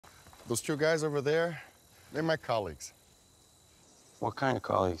Those two guys over there, they're my colleagues. What kind of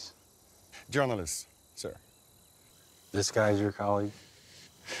colleagues? Journalists, sir. This guy's your colleague?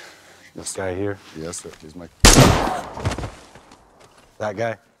 This guy here? Yes, sir. He's my... That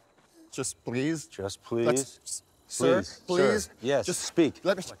guy? Just please. Just please? Sir, please. Sir. Yes, just speak.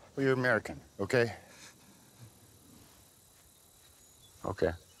 Let me... Well, you're American, okay?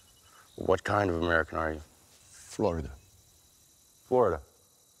 Okay. What kind of American are you? Florida. Florida.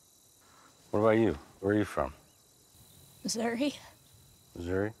 What about you? Where are you from? Missouri.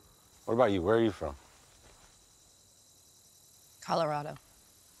 Missouri? What about you? Where are you from? Colorado.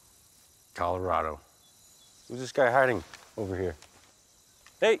 Colorado. Who's this guy hiding over here?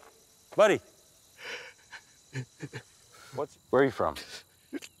 Hey, buddy. Where are you from?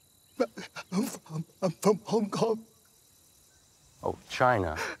 I'm from Hong Kong. Oh,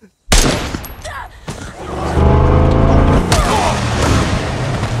 China.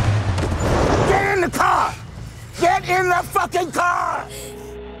 Get in the car! Get in the fucking car!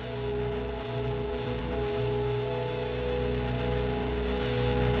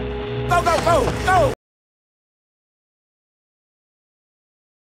 Go, go, go, go!